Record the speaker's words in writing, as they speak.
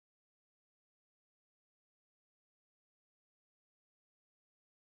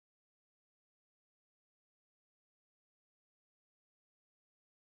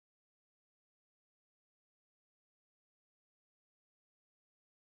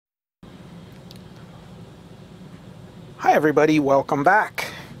Hi everybody, welcome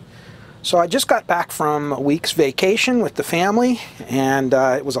back. So I just got back from a week's vacation with the family, and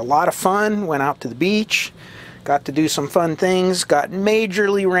it was a lot of fun. Went out to the beach, got to do some fun things, got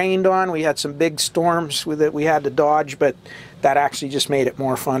majorly rained on. We had some big storms that we had to dodge, but that actually just made it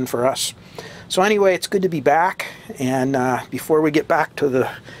more fun for us. So anyway, it's good to be back, and before we get back to the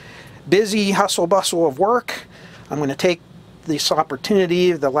busy hustle bustle of work, I'm going to take this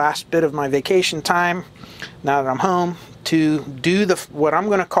opportunity, the last bit of my vacation time, now that I'm home, to do what I'm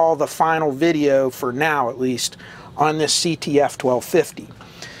going to call the final video, for now at least, on this F1250.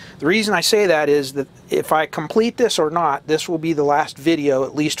 The reason I say that is that if I complete this or not, this will be the last video,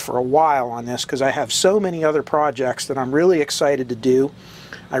 at least for a while, on this, because I have so many other projects that I'm really excited to do.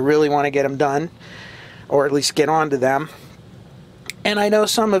 I really want to get them done, or at least get on to them. And I know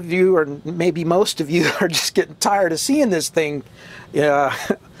some of you, or maybe most of you, are just getting tired of seeing this thing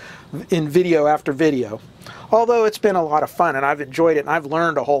in video after video. Although it's been a lot of fun, and I've enjoyed it, and I've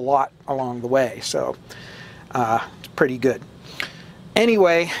learned a whole lot along the way, so it's pretty good.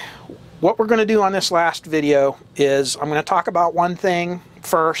 Anyway, what we're going to do on this last video is I'm going to talk about one thing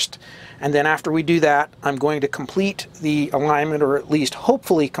first, and then after we do that, I'm going to complete the alignment, or at least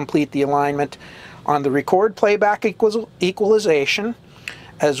hopefully complete the alignment on the record playback equalization,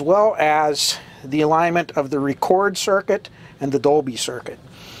 as well as the alignment of the record circuit and the Dolby circuit,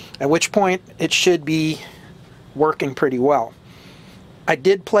 at which point it should be working pretty well. I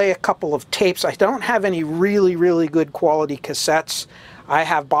did play a couple of tapes. I don't have any really good quality cassettes. I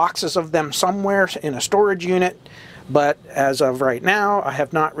have boxes of them somewhere in a storage unit, but as of right now, I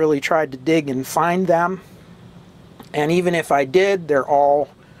have not really tried to dig and find them. And even if I did, they're all,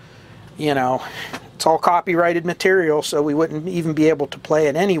 you know, it's all copyrighted material, so we wouldn't even be able to play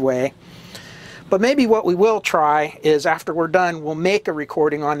it anyway. But maybe what we will try is, after we're done, we'll make a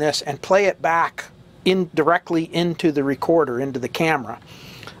recording on this and play it back directly into the recorder, into the camera,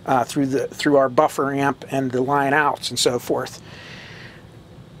 through our buffer amp and the line outs and so forth,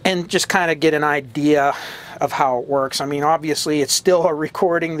 and just kind of get an idea of how it works. I mean, obviously it's still a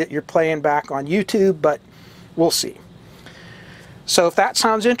recording that you're playing back on YouTube, but we'll see. So if that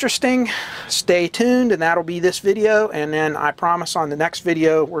sounds interesting, stay tuned, and that'll be this video, and then I promise on the next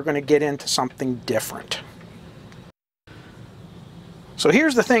video we're going to get into something different. So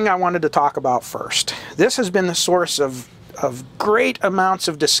here's the thing I wanted to talk about first. This has been the source of great amounts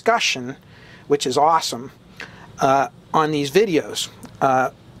of discussion, which is awesome, on these videos.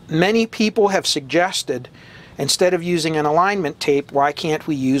 Many people have suggested, instead of using an alignment tape, why can't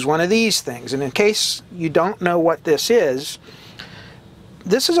we use one of these things? And in case you don't know what this is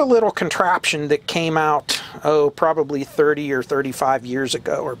a little contraption that came out, probably 30 or 35 years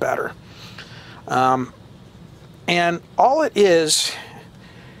ago or better. And all it is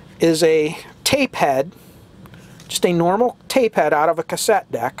a tape head, just a normal tape head out of a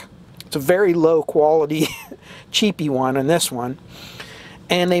cassette deck. It's a very low quality, cheapy one in this one.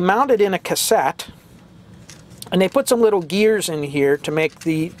 And they mount it in a cassette, and they put some little gears in here to make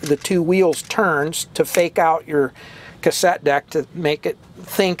the two wheels turns to fake out your cassette deck, to make it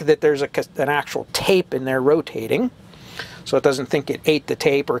think that there's an actual tape in there rotating, so it doesn't think it ate the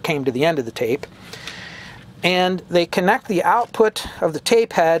tape or came to the end of the tape. And they connect the output of the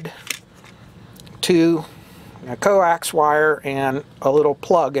tape head to a coax wire and a little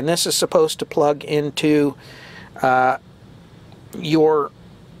plug, and this is supposed to plug into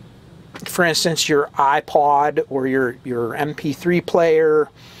for instance, your iPod or your MP3 player,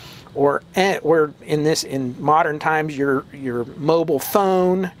 or in modern times your mobile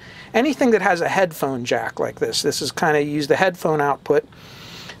phone, anything that has a headphone jack like this. This is kind of use the headphone output.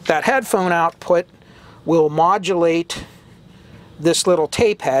 That headphone output will modulate this little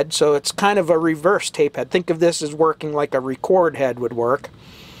tape head, so it's kind of a reverse tape head. Think of this as working like a record head would work,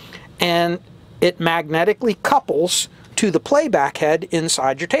 and it magnetically couples to the playback head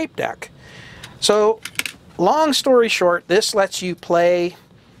inside your tape deck. So long story short, this lets you play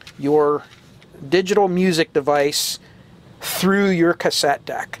your digital music device through your cassette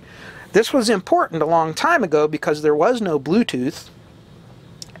deck. This was important a long time ago because there was no Bluetooth,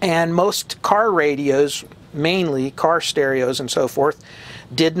 and most car radios, mainly car stereos and so forth,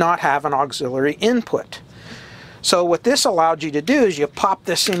 did not have an auxiliary input. So what this allowed you to do is you pop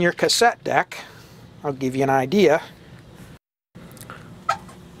this in your cassette deck. I'll give you an idea.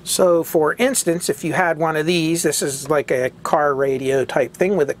 So for instance, if you had one of these, this is like a car radio type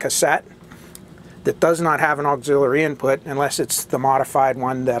thing with a cassette that does not have an auxiliary input, unless it's the modified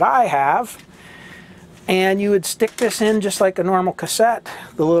one that I have. And you would stick this in just like a normal cassette.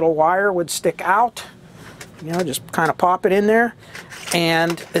 The little wire would stick out, you know, just kind of pop it in there,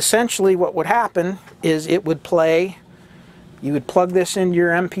 and essentially what would happen is it would play You would plug this into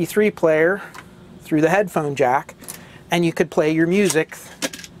your MP3 player through the headphone jack, and you could play your music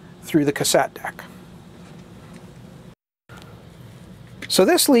through the cassette deck. So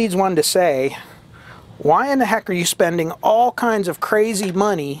this leads one to say, why in the heck are you spending all kinds of crazy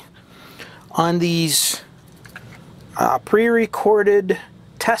money on these pre-recorded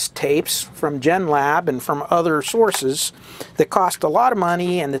test tapes from GenLab and from other sources that cost a lot of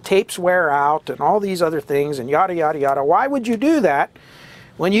money, and the tapes wear out and all these other things and yada yada yada? Why would you do that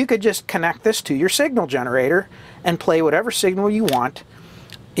when you could just connect this to your signal generator and play whatever signal you want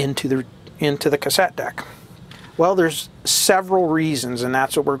into the cassette deck? Well, there's several reasons, and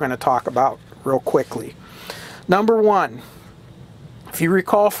that's what we're going to talk about real quickly. Number one, if you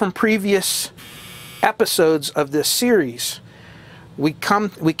recall from previous episodes of this series, we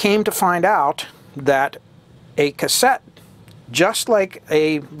came to find out that a cassette, just like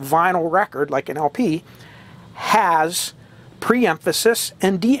a vinyl record, like an LP, has pre-emphasis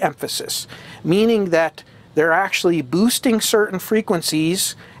and de-emphasis, meaning that they're actually boosting certain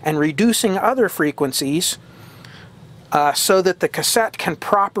frequencies and reducing other frequencies so that the cassette can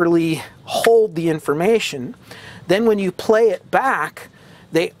properly hold the information. Then when you play it back,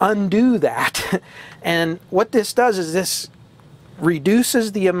 they undo that. And what this does is this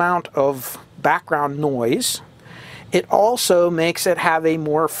reduces the amount of background noise. It also makes it have a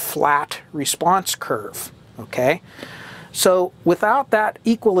more flat response curve, okay? So without that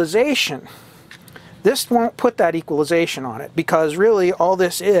equalization, this won't put that equalization on it, because really all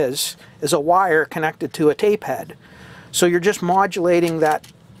this is a wire connected to a tape head. So you're just modulating that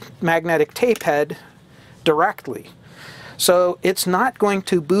magnetic tape head directly. So it's not going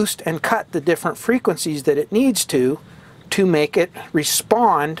to boost and cut the different frequencies that it needs to make it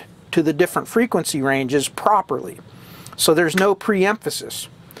respond to the different frequency ranges properly. So there's no pre-emphasis.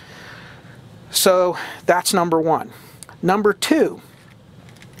 So that's number one. Number two,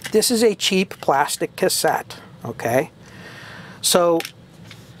 this is a cheap plastic cassette, okay? So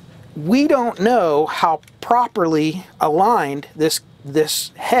we don't know how properly aligned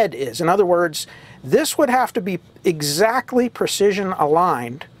this head is. In other words, this would have to be exactly precision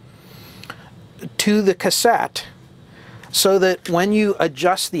aligned to the cassette so that when you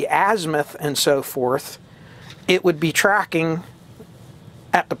adjust the azimuth and so forth, it would be tracking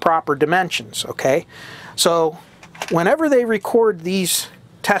at the proper dimensions, okay? So whenever they record these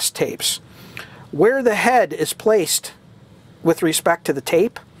test tapes, where the head is placed with respect to the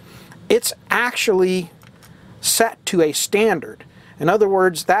tape, it's actually set to a standard. In other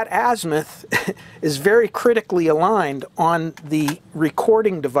words, that azimuth is very critically aligned on the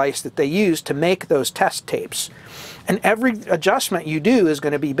recording device that they use to make those test tapes. And every adjustment you do is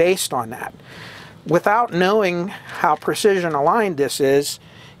going to be based on that. Without knowing how precision aligned this is,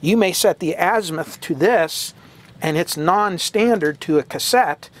 you may set the azimuth to this, and it's non-standard to a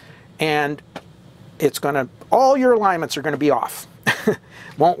cassette, and it's going to, all your alignments are going to be off.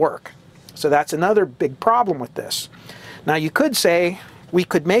 Won't work. So that's another big problem with this. Now you could say we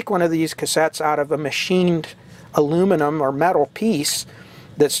could make one of these cassettes out of a machined aluminum or metal piece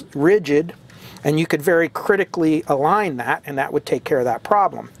that's rigid, and you could very critically align that, and that would take care of that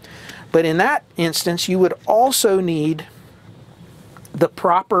problem. But in that instance, you would also need the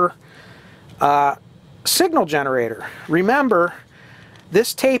proper signal generator. Remember,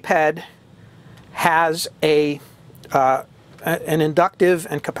 this tape head has an inductive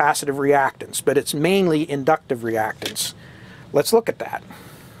and capacitive reactance, but it's mainly inductive reactance. Let's look at that.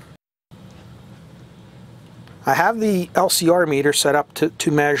 I have the LCR meter set up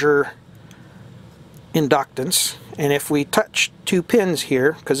to measure inductance, and if we touch two pins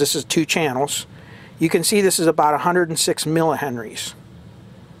here, because this is two channels, you can see this is about 106 millihenries.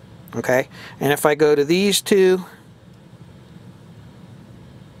 Okay, and if I go to these two,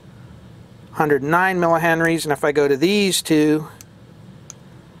 109 millihenries, and if I go to these two,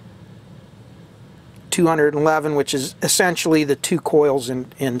 211, which is essentially the two coils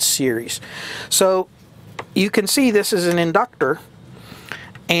in series. So you can see this is an inductor,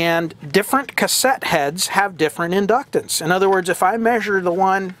 and different cassette heads have different inductance. In other words, if I measure the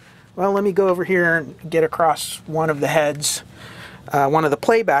one, well, let me go over here and get across one of the heads, one of the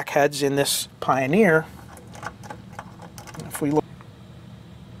playback heads in this Pioneer. If we look,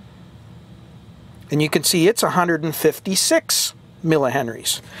 and you can see it's 156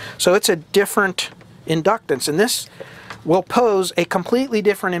 millihenries. So it's a different inductance, and this will pose a completely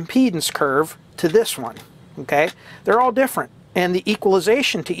different impedance curve to this one. Okay, they're all different, and the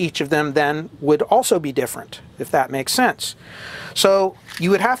equalization to each of them then would also be different, if that makes sense. So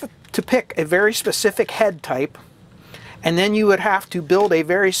you would have to pick a very specific head type And then you would have to build a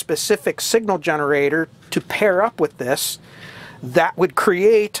very specific signal generator to pair up with this that would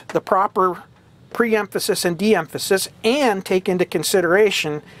create the proper pre-emphasis and de-emphasis and take into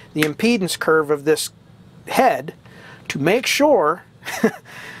consideration the impedance curve of this head to make sure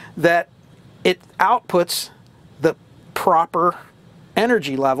that it outputs the proper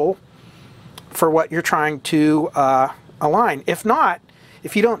energy level for what you're trying to align. If not,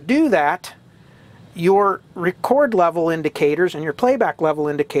 if you don't do that, your record level indicators and your playback level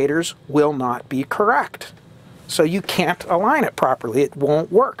indicators will not be correct. So you can't align it properly. It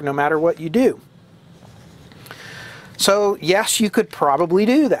won't work no matter what you do. So yes, you could probably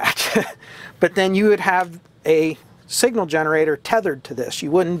do that, but then you would have a signal generator tethered to this.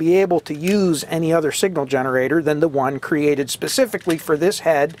 You wouldn't be able to use any other signal generator than the one created specifically for this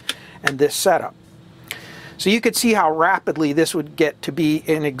head and this setup. So you could see how rapidly this would get to be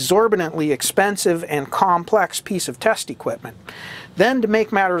an exorbitantly expensive and complex piece of test equipment. Then, to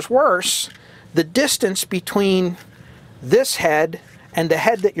make matters worse, the distance between this head and the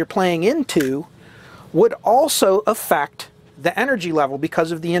head that you're playing into would also affect the energy level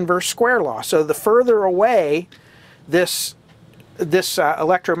because of the inverse square law. So the further away this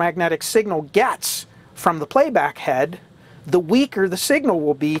electromagnetic signal gets from the playback head, the weaker the signal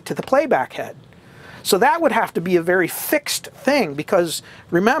will be to the playback head. So that would have to be a very fixed thing, because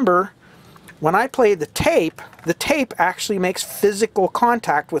remember, when I play the tape actually makes physical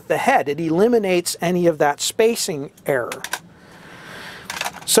contact with the head. It eliminates any of that spacing error.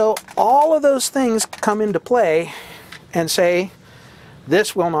 So all of those things come into play and say,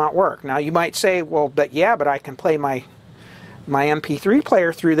 this will not work. Now you might say, well, but I can play my MP3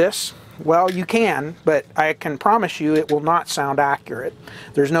 player through this. Well, you can, but I can promise you it will not sound accurate.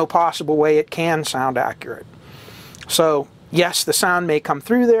 There's no possible way it can sound accurate. So yes, the sound may come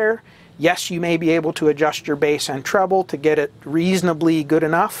through there. Yes, you may be able to adjust your bass and treble to get it reasonably good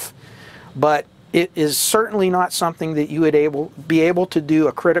enough, but it is certainly not something that you would be able to do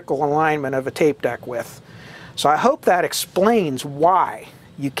a critical alignment of a tape deck with. So I hope that explains why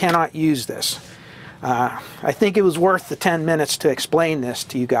you cannot use this. I think it was worth the 10 minutes to explain this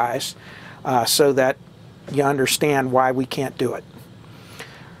to you guys so that you understand why we can't do it.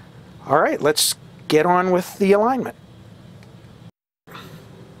 All right, let's get on with the alignment.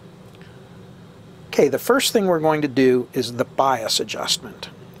 Okay, the first thing we're going to do is the bias adjustment.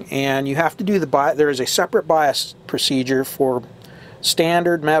 And you have to do the bias. There is a separate bias procedure for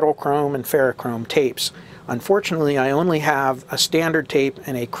standard metal, chrome, and ferrochrome tapes. Unfortunately, I only have a standard tape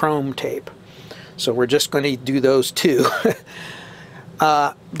and a chrome tape. So we're just going to do those two.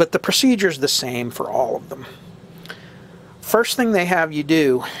 But the procedure is the same for all of them. First thing they have you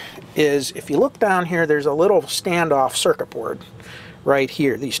do is, if you look down here, there's a little standoff circuit board right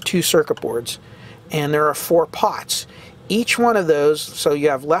here, these two circuit boards, and there are 4 pots. Each one of those, so you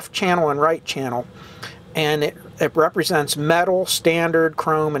have left channel and right channel, and it represents metal, standard,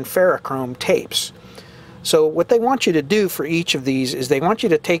 chrome, and ferrochrome tapes. So what they want you to do for each of these is they want you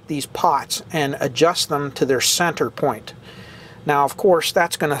to take these pots and adjust them to their center point. Now, of course,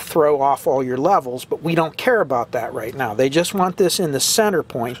 that's going to throw off all your levels, but we don't care about that right now. They just want this in the center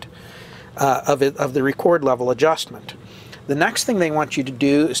point of the record level adjustment. The next thing they want you to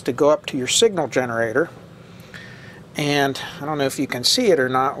do is to go up to your signal generator, and I don't know if you can see it or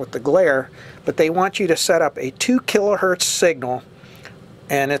not with the glare, but they want you to set up a 2 kilohertz signal,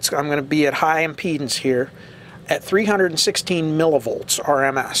 and I'm going to be at high impedance here at 316 millivolts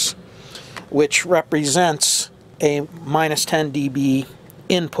RMS, which represents a minus 10 dB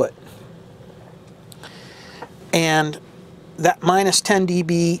input. And that minus 10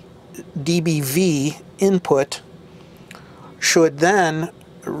 dBV input should then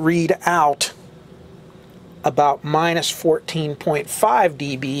read out about minus 14.5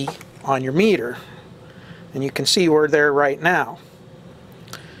 dB on your meter. And you can see we're there right now.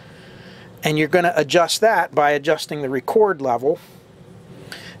 And you're going to adjust that by adjusting the record level.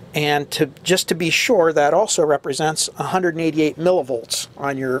 And just to be sure, that also represents 188 millivolts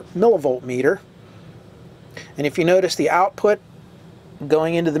on your millivolt meter. And if you notice, the output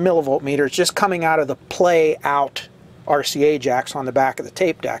going into the millivolt meter is just coming out of the play out RCA jacks on the back of the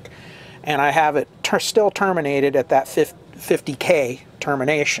tape deck. And I have it still terminated at that 50K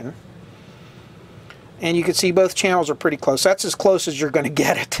termination. And you can see both channels are pretty close. That's as close as you're going to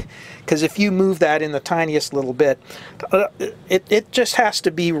get it. Because if you move that in the tiniest little bit, it just has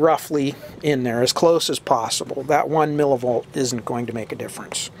to be roughly in there, as close as possible. That 1 millivolt isn't going to make a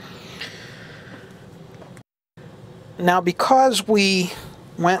difference. Now, because we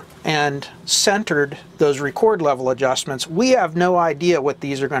went and centered those record level adjustments, we have no idea what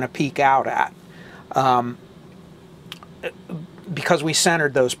these are going to peak out at. because we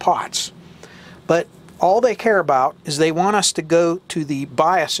centered those pots. But all they care about is they want us to go to the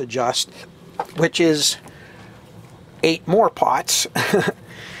bias adjust, which is 8 more pots.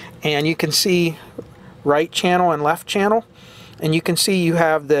 And you can see right channel and left channel, and you can see you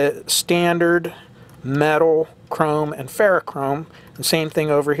have the standard, metal, chrome, and ferrochrome. And same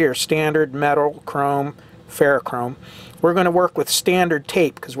thing over here, standard, metal, chrome, ferrochrome. We're going to work with standard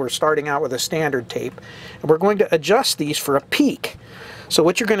tape because we're starting out with a standard tape, and we're going to adjust these for a peak. So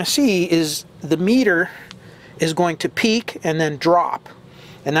what you're going to see is the meter is going to peak and then drop,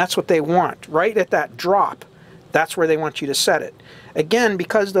 and that's what they want. Right at that drop, that's where they want you to set it. Again,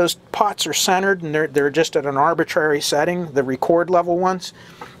 because those pots are centered and they're just at an arbitrary setting, the record level ones,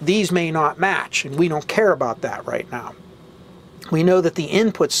 these may not match, and we don't care about that right now. We know that the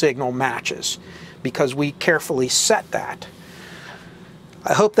input signal matches because we carefully set that.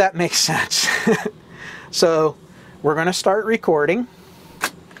 I hope that makes sense. So we're going to start recording,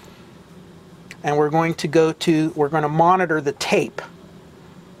 and we're going to monitor the tape.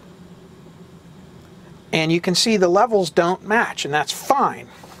 And you can see the levels don't match, and that's fine.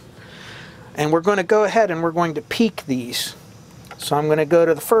 And we're going to go ahead and we're going to peak these. So I'm going to go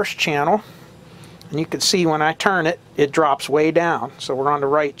to the first channel, and you can see when I turn it, it drops way down. So we're on the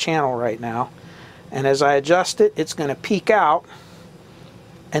right channel right now. And as I adjust it, it's going to peak out,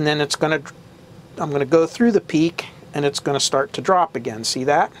 and then I'm going to go through the peak, and it's going to start to drop again. See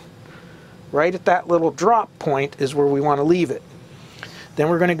that? Right at that little drop point is where we want to leave it. Then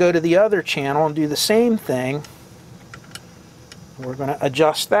we're going to go to the other channel and do the same thing. We're going to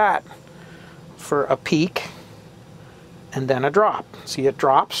adjust that for a peak and then a drop. See, it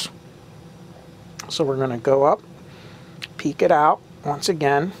drops. So we're going to go up, peak it out once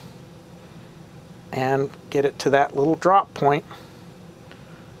again, and get it to that little drop point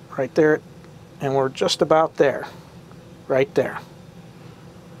right there. And we're just about there, right there.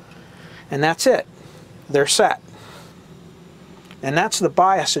 And that's it. They're set. And that's the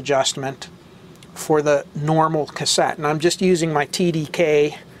bias adjustment for the normal cassette. And I'm just using my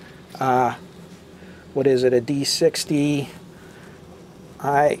TDK, what is it, a D60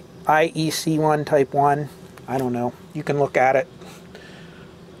 IEC1 type 1. I don't know. You can look at it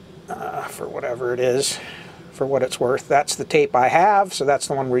for whatever it is, for what it's worth. That's the tape I have, so that's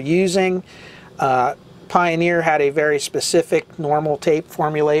the one we're using. Pioneer had a very specific normal tape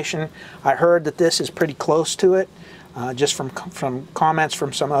formulation. I heard that this is pretty close to it. Just from comments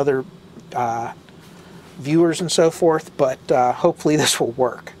from some other viewers and so forth, but hopefully this will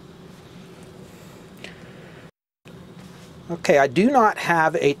work. Okay, I do not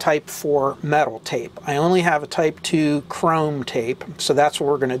have a Type 4 metal tape. I only have a Type 2 chrome tape, so that's what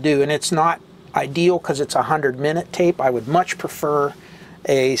we're going to do. And it's not ideal because it's a 100-minute tape. I would much prefer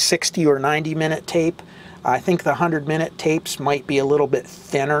a 60 or 90-minute tape. I think the 100-minute tapes might be a little bit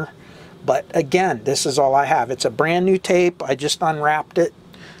thinner. But again, this is all I have. It's a brand new tape. I just unwrapped it.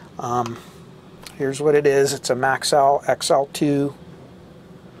 Here's what it is. It's a Maxell XL2.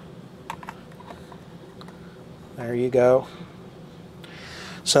 There you go.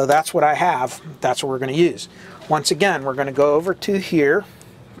 So that's what I have. That's what we're going to use. Once again, we're going to go over to here.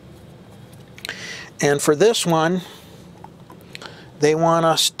 And for this one, they want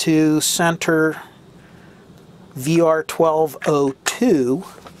us to center VR1202.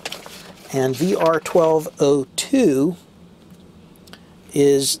 And VR1202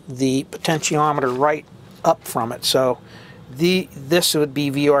 is the potentiometer right up from it. So this would be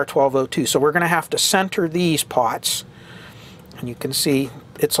VR1202. So we're going to have to center these pots. And you can see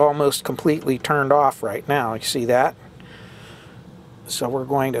it's almost completely turned off right now. You see that? So we're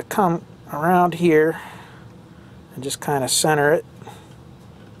going to come around here and just kind of center it.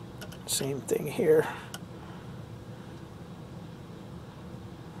 Same thing here.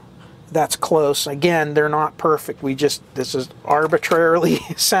 That's close. Again, they're not perfect. This is arbitrarily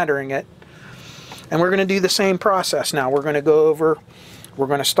centering it. And we're going to do the same process now. We're going to go over, we're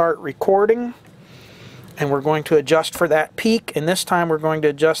going to start recording, and we're going to adjust for that peak. And this time we're going to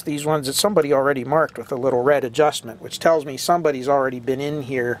adjust these ones that somebody already marked with a little red adjustment, which tells me somebody's already been in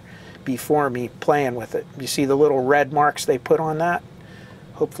here before me playing with it. You see the little red marks they put on that?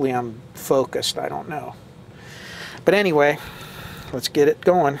 Hopefully I'm focused. I don't know. But anyway, let's get it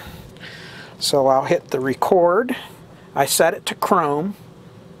going. So I'll hit the record. I set it to Chrome.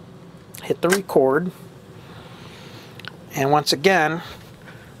 Hit the record. And once again,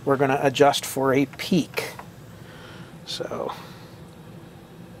 we're going to adjust for a peak. So,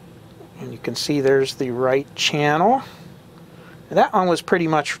 and you can see there's the right channel. And that one was pretty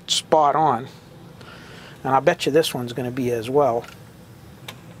much spot on. And I bet you this one's going to be as well.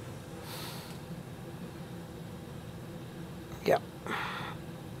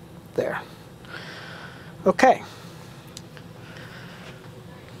 there. Okay.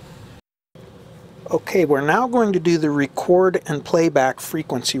 Okay, we're now going to do the record and playback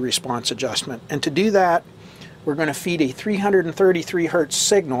frequency response adjustment. And to do that, we're going to feed a 333 Hertz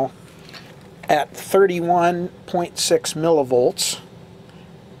signal at 31.6 millivolts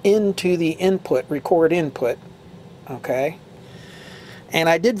into the input, record input. Okay. And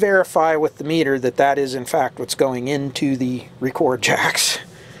I did verify with the meter that that is in fact what's going into the record jacks.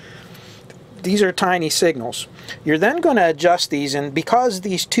 These are tiny signals. You're then going to adjust these, and because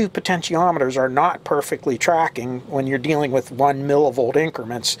these two potentiometers are not perfectly tracking when you're dealing with 1 millivolt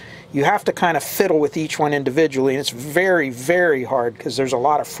increments, you have to kind of fiddle with each one individually, and it's very, very hard because there's a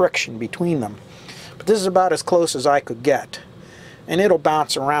lot of friction between them. But this is about as close as I could get. And it'll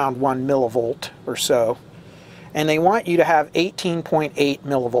bounce around 1 millivolt or so. And they want you to have 18.8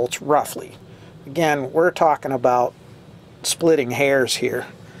 millivolts roughly. Again, we're talking about splitting hairs here.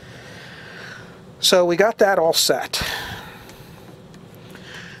 So we got that all set.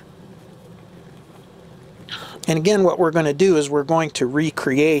 And again, what we're going to do is we're going to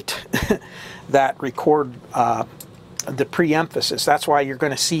recreate that record, the pre-emphasis. That's why you're going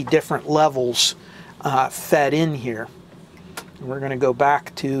to see different levels fed in here. And we're going to go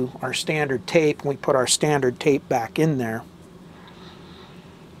back to our standard tape, and we put our standard tape back in there.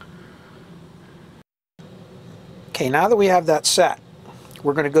 Okay, now that we have that set,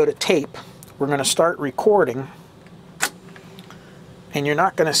 we're going to go to tape. We're going to start recording, and you're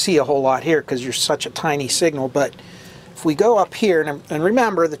not going to see a whole lot here because you're such a tiny signal, but if we go up here, and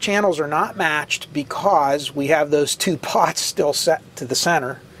remember the channels are not matched because we have those two pots still set to the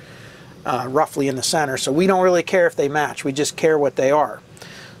center, roughly in the center, so we don't really care if they match, we just care what they are.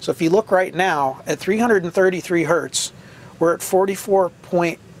 So if you look right now at 333 Hertz, we're at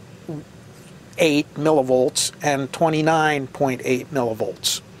 44.8 millivolts and 29.8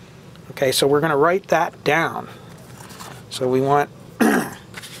 millivolts. Okay, so we're going to write that down. So we want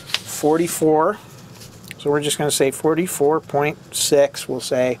 44, so we're just going to say 44.6, we'll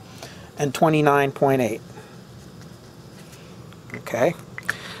say, and 29.8. Okay,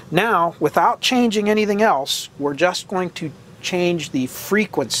 now without changing anything else, we're just going to change the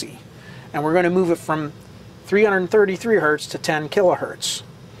frequency, and we're going to move it from 333 Hertz to 10 kilohertz.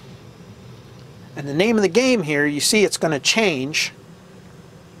 And the name of the game here, you see it's going to change.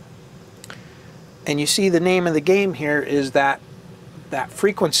 And you see the name of the game here is that that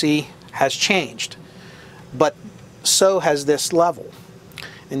frequency has changed, but so has this level.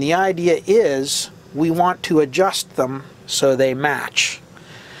 And the idea is we want to adjust them so they match.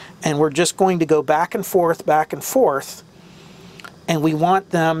 And we're just going to go back and forth, and we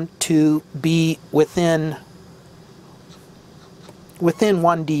want them to be within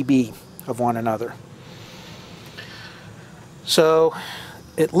 1 dB of one another. So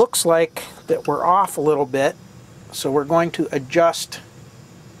it looks like that we're off a little bit, so we're going to adjust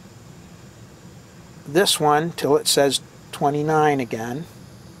this one till it says 29 again,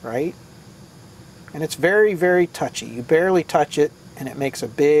 right? And it's very, very touchy. You barely touch it and it makes a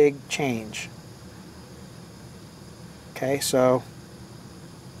big change. Okay, so,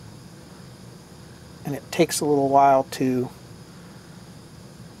 and it takes a little while to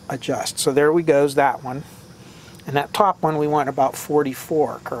adjust. So there we goes, that one. And that top one we want about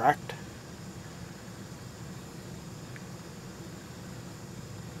 44, correct?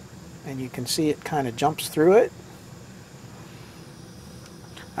 And you can see it kind of jumps through it.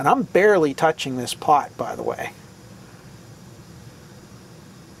 And I'm barely touching this pot, by the way.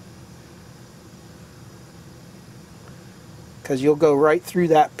 Because you'll go right through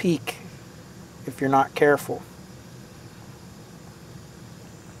that peak if you're not careful.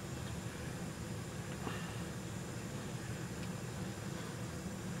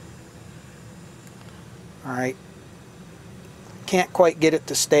 Alright, can't quite get it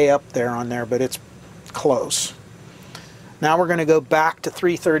to stay up there on there, but it's close. Now we're going to go back to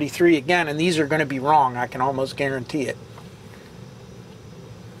 333 again, and these are going to be wrong, I can almost guarantee it.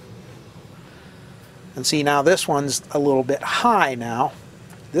 And see, now this one's a little bit high now.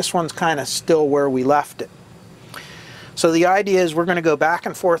 This one's kind of still where we left it. So the idea is we're going to go back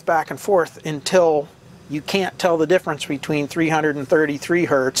and forth until you can't tell the difference between 333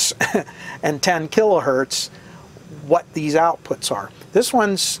 Hertz and 10 kilohertz, what these outputs are. This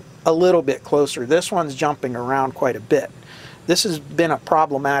one's a little bit closer. This one's jumping around quite a bit. This has been a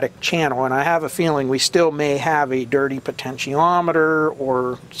problematic channel, and I have a feeling we still may have a dirty potentiometer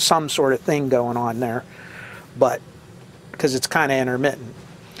or some sort of thing going on there, but because it's kind of intermittent.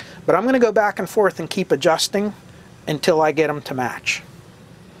 But I'm going to go back and forth and keep adjusting until I get them to match.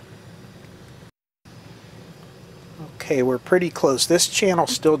 Okay, we're pretty close. This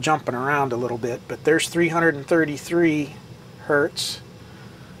channel's still jumping around a little bit, but there's 333 hertz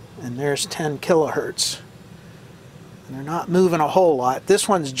and there's 10 kilohertz. And they're not moving a whole lot. This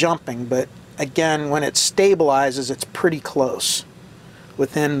one's jumping, but again, when it stabilizes, it's pretty close,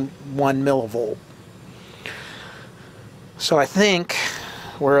 within 1 millivolt. So I think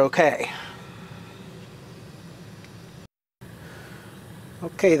we're okay.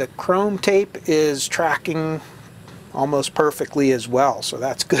 Okay, the chrome tape is tracking almost perfectly as well, so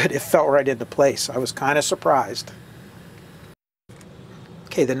that's good. It fell right into place. I was kind of surprised.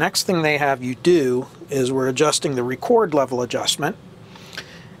 Okay, the next thing they have you do is we're adjusting the record level adjustment,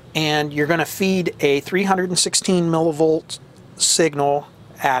 and you're going to feed a 316 millivolt signal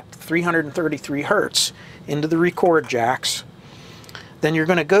at 333 hertz into the record jacks. Then you're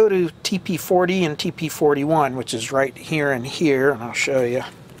going to go to TP40 and TP41, which is right here and here, and I'll show you.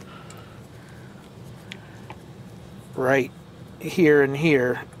 Right here and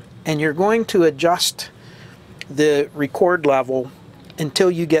here. And you're going to adjust the record level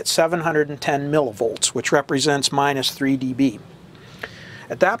until you get 710 millivolts, which represents minus 3 dB.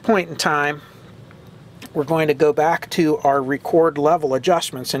 At that point in time, we're going to go back to our record level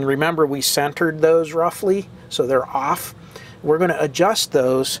adjustments, and remember we centered those roughly, so they're off. We're going to adjust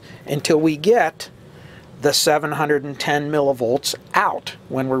those until we get the 710 millivolts out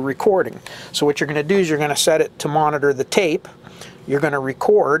when we're recording. So what you're going to do is you're going to set it to monitor the tape, you're going to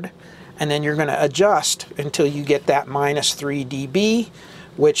record, and then you're going to adjust until you get that minus 3 dB,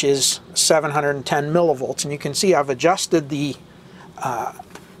 which is 710 millivolts. And you can see I've adjusted the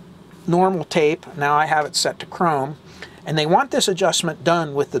normal tape. Now I have it set to chrome, and they want this adjustment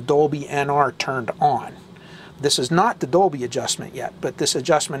done with the Dolby NR turned on. This is not the Dolby adjustment yet, but this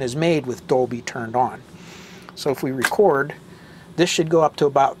adjustment is made with Dolby turned on. So if we record, this should go up to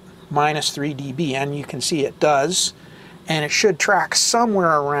about minus 3 dB, and you can see it does, and it should track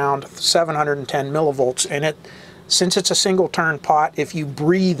somewhere around 710 millivolts. And since it's a single turn pot, if you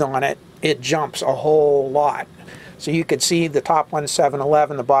breathe on it, it jumps a whole lot. So you could see the top one's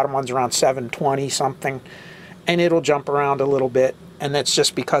 711, the bottom one's around 720 something, and it'll jump around a little bit, and that's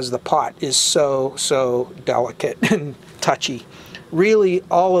just because the pot is so delicate and touchy. Really,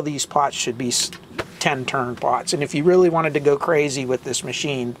 all of these pots should be 10 turn pots, and if you really wanted to go crazy with this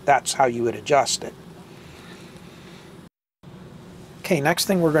machine, that's how you would adjust it. Okay, next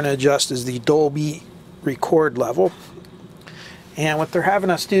thing we're going to adjust is the Dolby record level. And what they're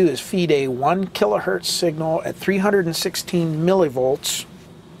having us do is feed a 1 kilohertz signal at 316 millivolts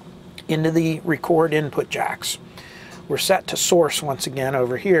into the record input jacks. We're set to source once again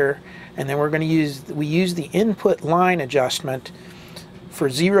over here, and then we're going to use the input line adjustment for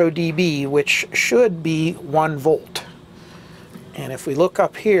 0 dB, which should be 1 volt. And if we look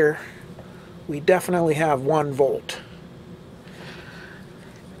up here, we definitely have 1 volt.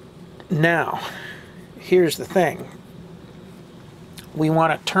 Now, here's the thing. We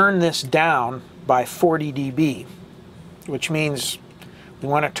want to turn this down by 40 dB, which means we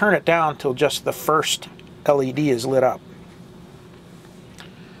want to turn it down till just the first LED is lit up.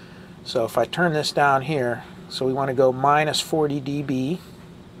 So if I turn this down here, so we want to go minus 40 dB,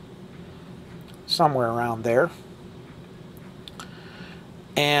 somewhere around there.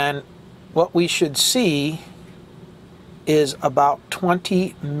 And what we should see is about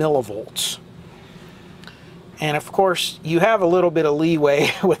 20 millivolts. And of course, you have a little bit of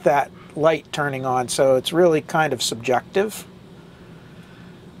leeway with that light turning on, so it's really kind of subjective.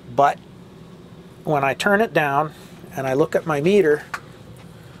 But when I turn it down and I look at my meter,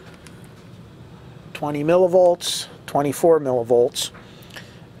 20 millivolts, 24 millivolts,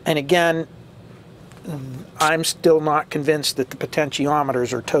 and again, I'm still not convinced that the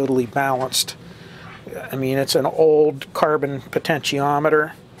potentiometers are totally balanced. I mean, it's an old carbon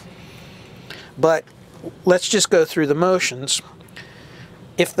potentiometer, but let's just go through the motions.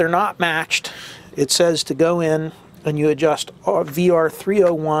 If they're not matched, it says to go in and you adjust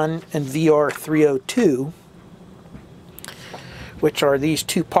VR301 and VR302, which are these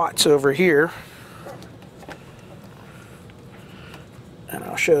two pots over here. And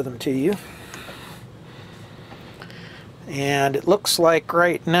I'll show them to you. And it looks like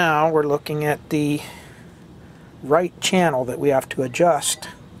right now we're looking at the right channel that we have to adjust.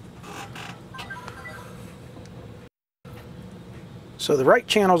 So the right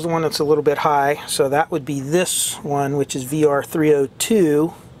channel is the one that's a little bit high, so that would be this one, which is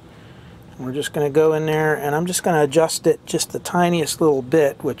VR302. And we're just going to go in there, and I'm just going to adjust it just the tiniest little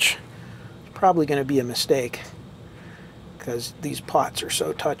bit, which is probably going to be a mistake because these pots are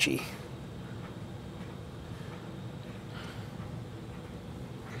so touchy.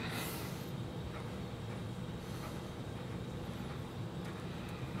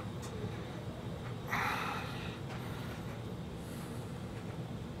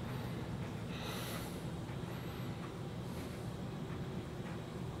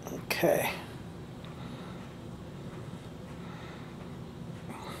 Okay.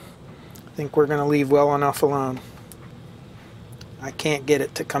 I think we're going to leave well enough alone. I can't get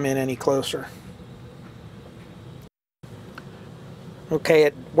it to come in any closer. Okay,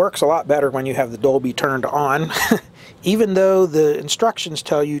 it works a lot better when you have the Dolby turned on, even though the instructions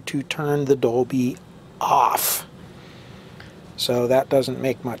tell you to turn the Dolby off. So that doesn't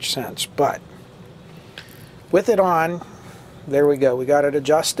make much sense, but with it on, there we go. We got it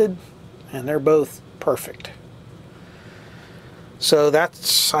adjusted, and they're both perfect. So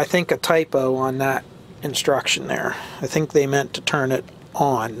that's, I think, a typo on that instruction there. I think they meant to turn it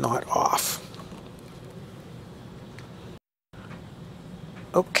on, not off.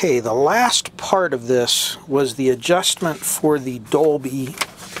 Okay, the last part of this was the adjustment for the Dolby.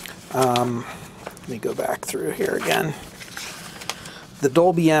 Let me go back through here again. The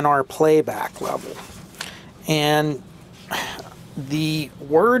Dolby NR playback level. And the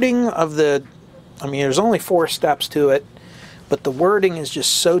wording of the, I mean, there's only 4 steps to it, but the wording is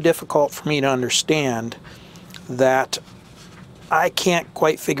just so difficult for me to understand that I can't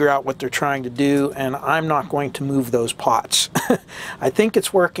quite figure out what they're trying to do, and I'm not going to move those pots. I think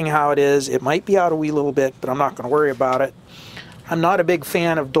it's working how it is. It might be out a wee little bit, but I'm not going to worry about it. I'm not a big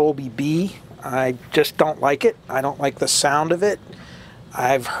fan of Dolby B. I just don't like it. I don't like the sound of it.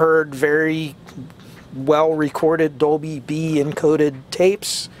 I've heard very well recorded Dolby B encoded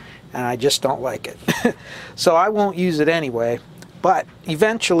tapes, and I just don't like it. So I won't use it anyway, but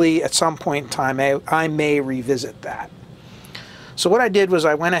eventually at some point in time I may revisit that. So what I did was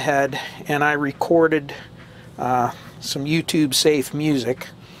I went ahead and I recorded some YouTube safe music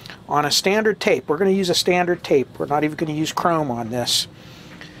on a standard tape. We're going to use a standard tape. We're not even going to use Chrome on this.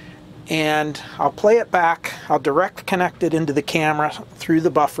 And I'll play it back. I'll direct connect it into the camera through the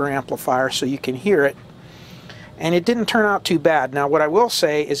buffer amplifier so you can hear it. And it didn't turn out too bad. Now what I will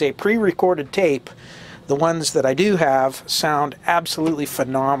say is a pre-recorded tape, the ones that I do have, sound absolutely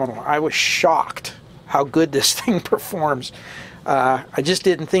phenomenal. I was shocked how good this thing performs. I just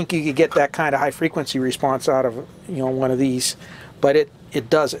didn't think you could get that kind of high frequency response out of, you know, one of these, but it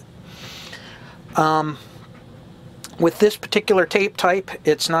does it. With this particular tape type,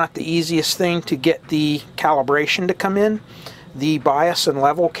 it's not the easiest thing to get the calibration to come in. The bias and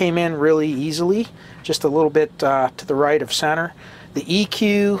level came in really easily, just a little bit to the right of center. The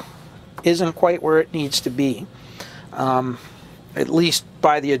EQ isn't quite where it needs to be, at least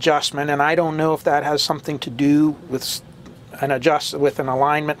by the adjustment, and I don't know if that has something to do with an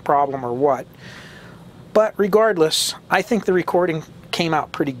alignment problem or what. But regardless, I think the recording came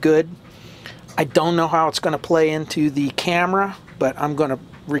out pretty good. I don't know how it's going to play into the camera, but I'm going to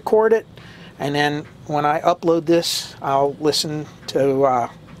record it, and then when I upload this, I'll listen to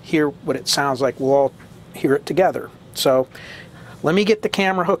hear what it sounds like. We'll all hear it together. So let me get the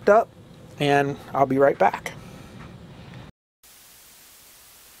camera hooked up, and I'll be right back.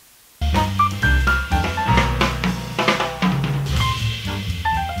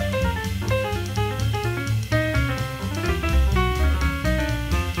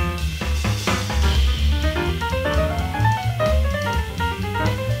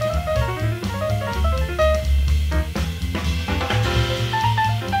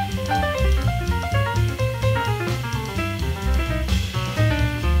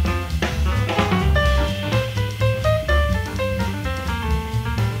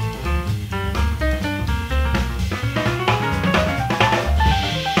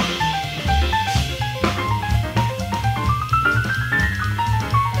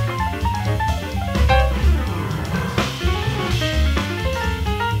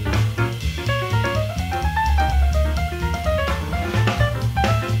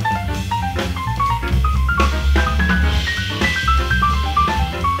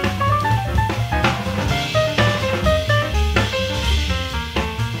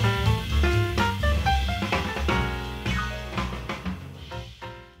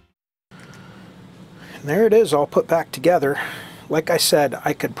 And there it is, all put back together. Like I said,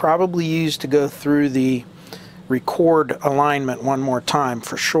 I could probably use to go through the record alignment one more time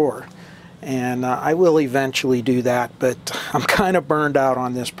for sure. And I will eventually do that, but I'm kind of burned out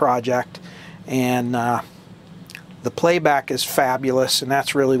on this project. And the playback is fabulous, and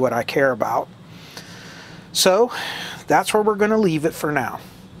that's really what I care about. So that's where we're going to leave it for now.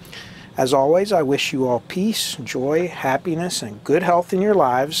 As always, I wish you all peace, joy, happiness, and good health in your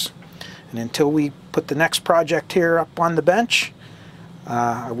lives. And until we put the next project here up on the bench,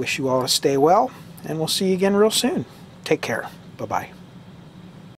 I wish you all to stay well, and we'll see you again real soon. Take care. Bye-bye.